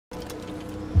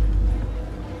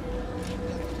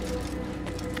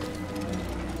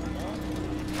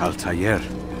Altaïr,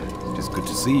 it is good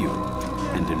to see you,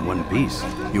 and in one piece.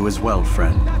 You as well,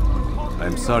 friend. I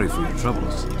am sorry for your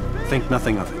troubles. Think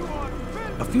nothing of it.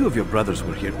 A few of your brothers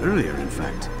were here earlier, in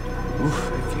fact.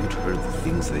 Oof, if you'd heard the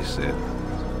things they said,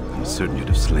 I'm certain you'd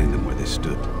have slain them where they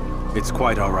stood. It's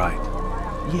quite all right.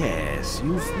 Yes,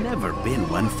 you've never been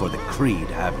one for the creed,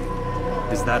 have you?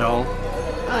 Is that all?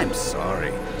 I'm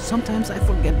sorry. Sometimes I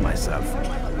forget myself.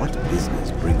 What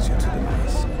business brings you to the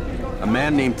mass? A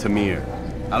man named Tamir.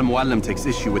 Al-Muallim takes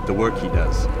issue with the work he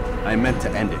does. I meant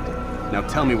to end it. Now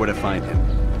tell me where to find him.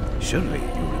 Surely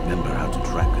you remember how to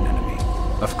track an enemy.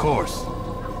 Of course.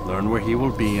 Learn where he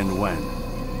will be and when.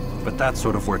 But that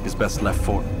sort of work is best left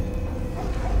for...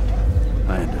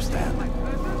 I understand.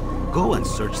 Go and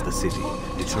search the city,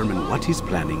 determine what he's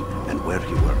planning and where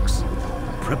he works.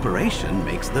 Preparation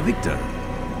makes the victor.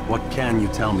 What can you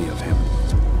tell me of him?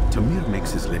 Tamir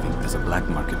makes his living as a black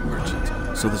market merchant,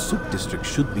 so the souk district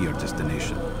should be your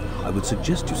destination. I would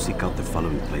suggest you seek out the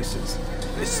following places.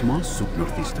 A small souk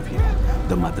northeast of here,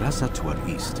 the madrasa to our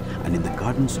east, and in the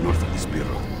gardens north of this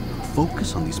bureau.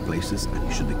 Focus on these places and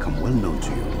he should become well known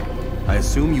to you. I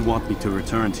assume you want me to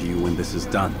return to you when this is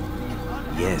done.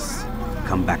 Yes.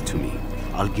 Come back to me.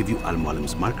 I'll give you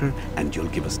Al-Muallim's marker and you'll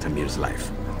give us Tamir's life.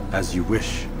 As you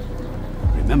wish.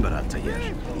 Remember,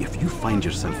 Altaïr, if you find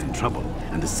yourself in trouble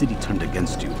and the city turned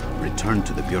against you, return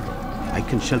to the bureau. I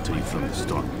can shelter you from the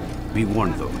storm. Be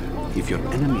warned though, if your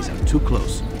enemies are too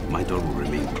close, my door will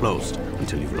remain closed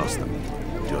until you've lost them.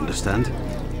 Do you understand?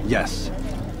 Yes.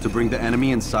 To bring the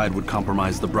enemy inside would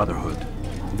compromise the Brotherhood.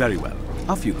 Very well.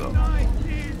 Off you go.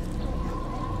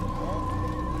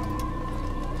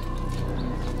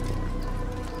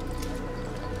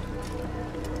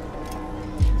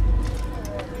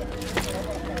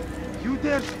 You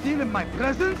dare steal in my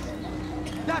presence?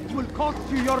 That will cost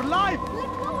you your life!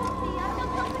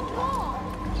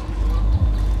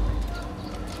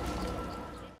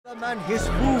 The man his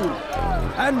fool,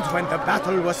 and when the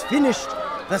battle was finished,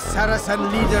 the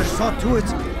Saracen leader saw to it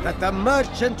that the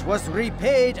merchant was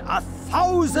repaid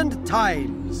 1,000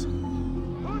 times.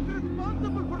 Who's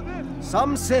responsible for this?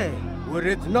 Some say, were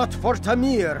it not for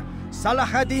Tamir, Salah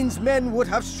ad-Din's men would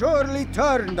have surely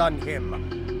turned on him.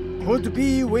 Could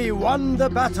be we won the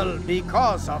battle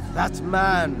because of that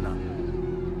man.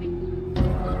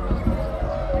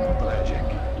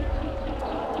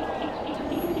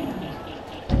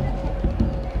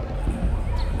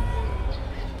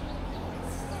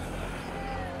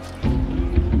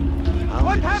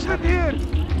 What happened here?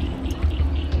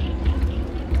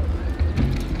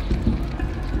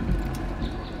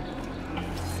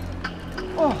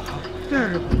 Oh, how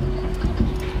terrible.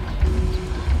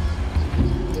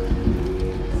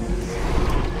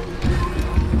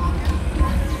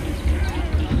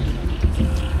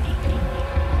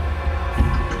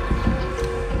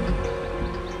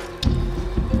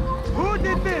 Who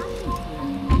did this?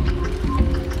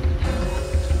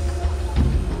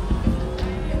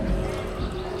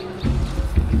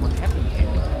 What happened here?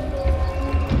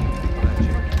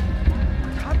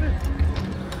 What happened?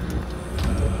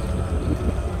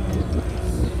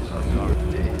 Dark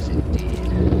days indeed.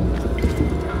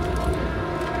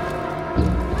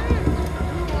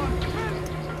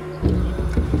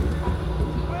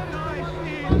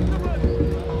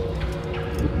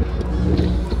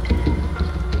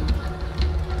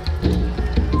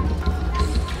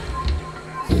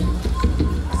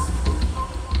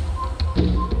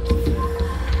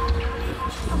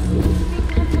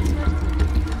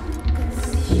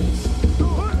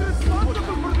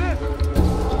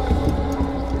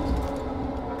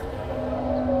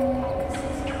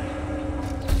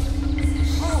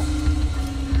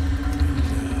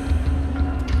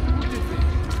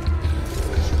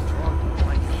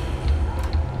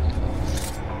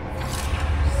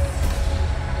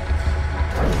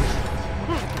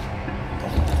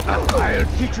 I'll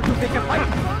teach you to take a fight!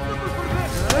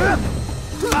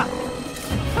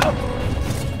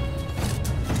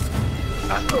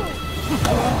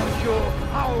 Oh, you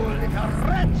foul little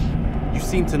wretch! You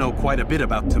seem to know quite a bit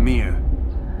about Tamir.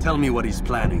 Tell me what he's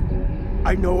planning.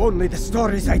 I know only the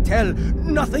stories I tell,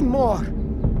 nothing more.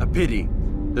 A pity.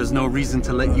 There's no reason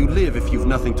to let you live if you've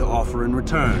nothing to offer in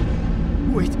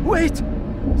return. Wait, wait!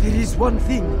 There is one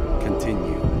thing.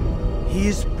 Continue. He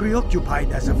is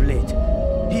preoccupied as of late.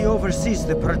 He oversees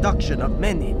the production of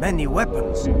many, many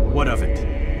weapons. What of it?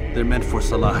 They're meant for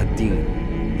Salah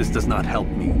ad-Din. This does not help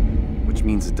me, which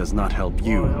means it does not help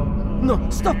you. No,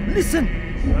 stop, listen!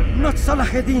 Not Salah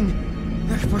ad-Din.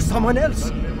 They're for someone else.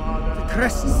 The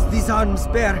crests these arms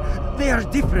bear, they are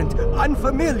different,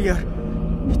 unfamiliar.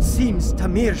 It seems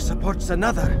Tamir supports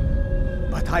another,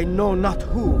 but I know not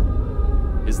who.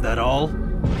 Is that all?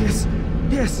 Yes,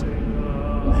 yes.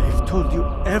 I've told you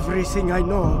everything I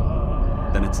know.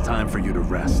 Then it's time for you to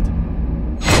rest.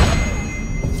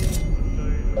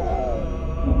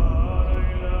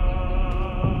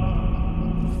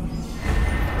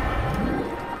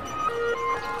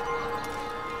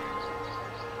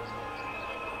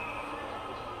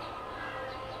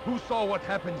 Who saw what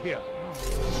happened here?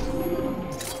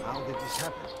 How did this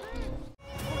happen?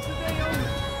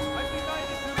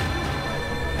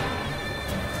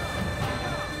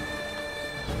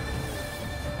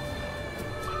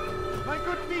 My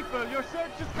good people, your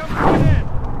search has come to an end.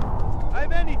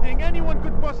 I've anything anyone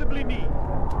could possibly need.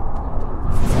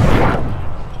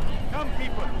 Come,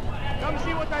 people. Come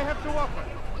see what I have to offer.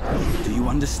 Do you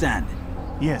understand?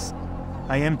 Yes.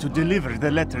 I am to deliver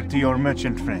the letter to your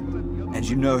merchant friend. And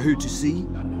you know who to see?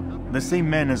 The same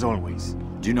man as always.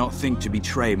 Do not think to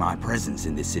betray my presence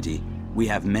in this city. We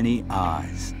have many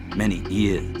eyes, many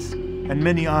ears. And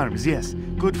many arms, yes.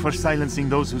 Good for silencing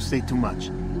those who say too much.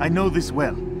 I know this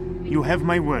well. You have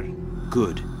my word.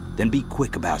 Good. Then be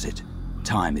quick about it.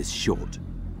 Time is short.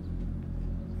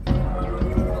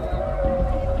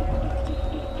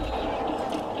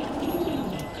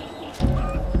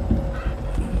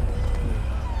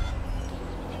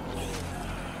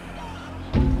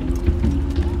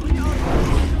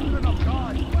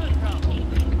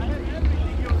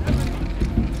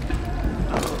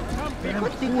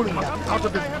 Out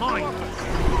of his mind!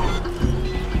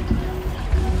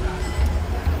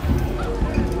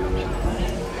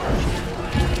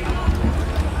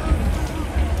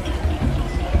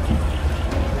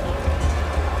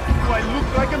 Do I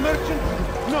look like a merchant?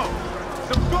 No!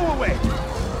 So go away!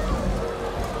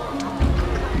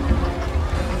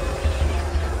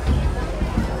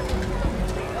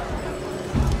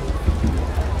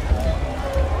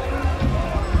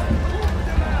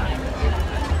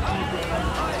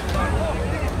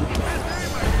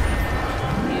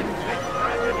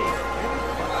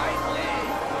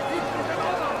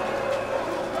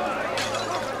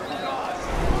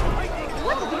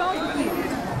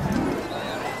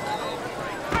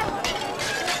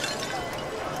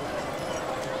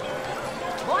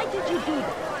 Why did you do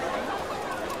that?